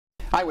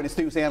Eyewitness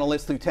News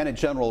analyst Lieutenant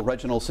General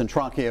Reginald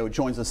Centracchio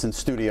joins us in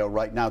studio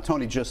right now.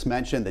 Tony just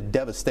mentioned the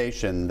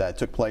devastation that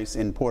took place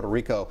in Puerto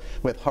Rico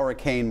with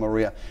Hurricane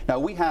Maria. Now,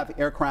 we have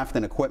aircraft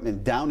and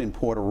equipment down in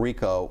Puerto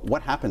Rico.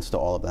 What happens to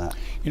all of that?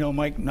 You know,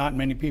 Mike, not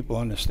many people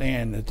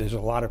understand that there's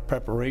a lot of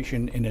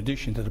preparation in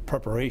addition to the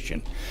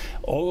preparation.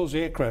 All those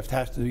aircraft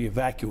have to be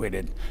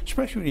evacuated,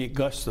 especially when you get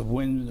gusts of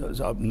winds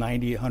up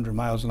 90, 100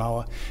 miles an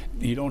hour.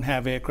 You don't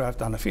have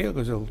aircraft on the field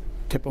because it'll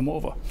tip them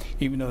over,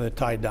 even though they're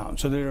tied down.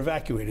 So they're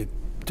evacuated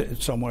to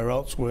somewhere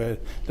else where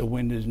the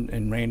wind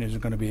and rain isn't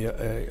going to be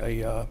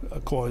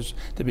a cause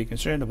to be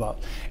concerned about.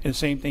 And the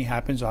same thing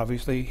happens,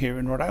 obviously, here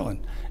in Rhode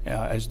Island,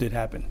 as did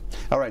happen.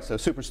 All right, so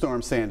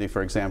Superstorm Sandy,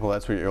 for example,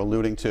 that's what you're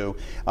alluding to.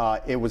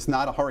 It was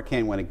not a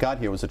hurricane when it got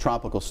here. It was a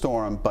tropical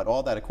storm, but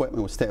all that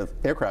equipment was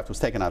aircraft was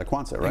taken out of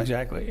Quonset, right?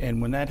 Exactly.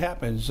 And when that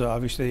happens,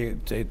 obviously,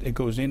 it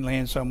goes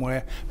inland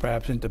somewhere,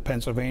 perhaps into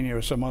Pennsylvania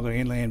or some other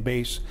inland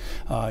base,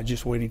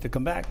 just waiting to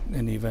come back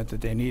in the event that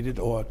they need it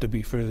or to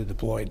be further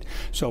deployed.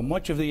 So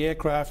much of the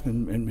aircraft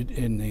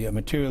and the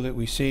material that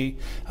we see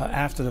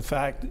after the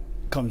fact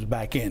comes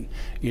back in.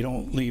 You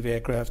don't leave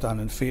aircraft on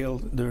the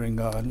field during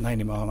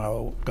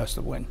 90-mile-an-hour gust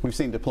of wind. We've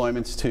seen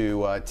deployments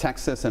to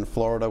Texas and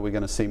Florida. We're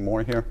going to see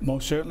more here?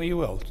 Most certainly you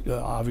will.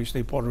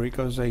 Obviously, Puerto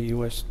Rico is a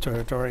U.S.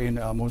 territory, and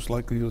most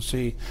likely you'll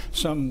see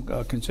some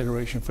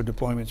consideration for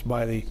deployments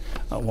by the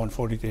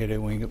 143rd Air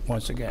Wing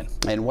once again.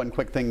 And one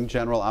quick thing,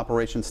 General,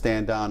 Operation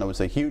Stand Down. It was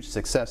a huge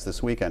success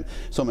this weekend.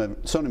 So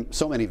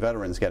many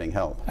veterans getting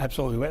help.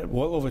 Absolutely.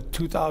 Well over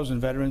 2,000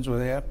 veterans were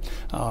there,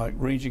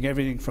 ranging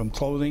everything from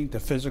clothing to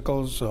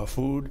physicals,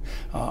 food,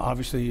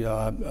 obviously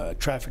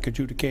traffic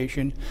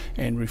adjudication,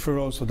 and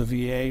referrals to the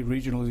VA,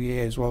 regional VA,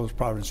 as well as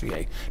Providence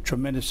VA.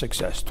 Tremendous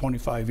success,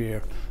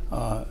 25-year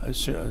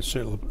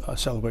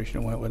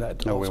celebration that went with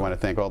that. We want to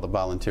thank all the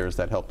volunteers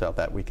that helped out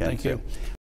that weekend. Thank you.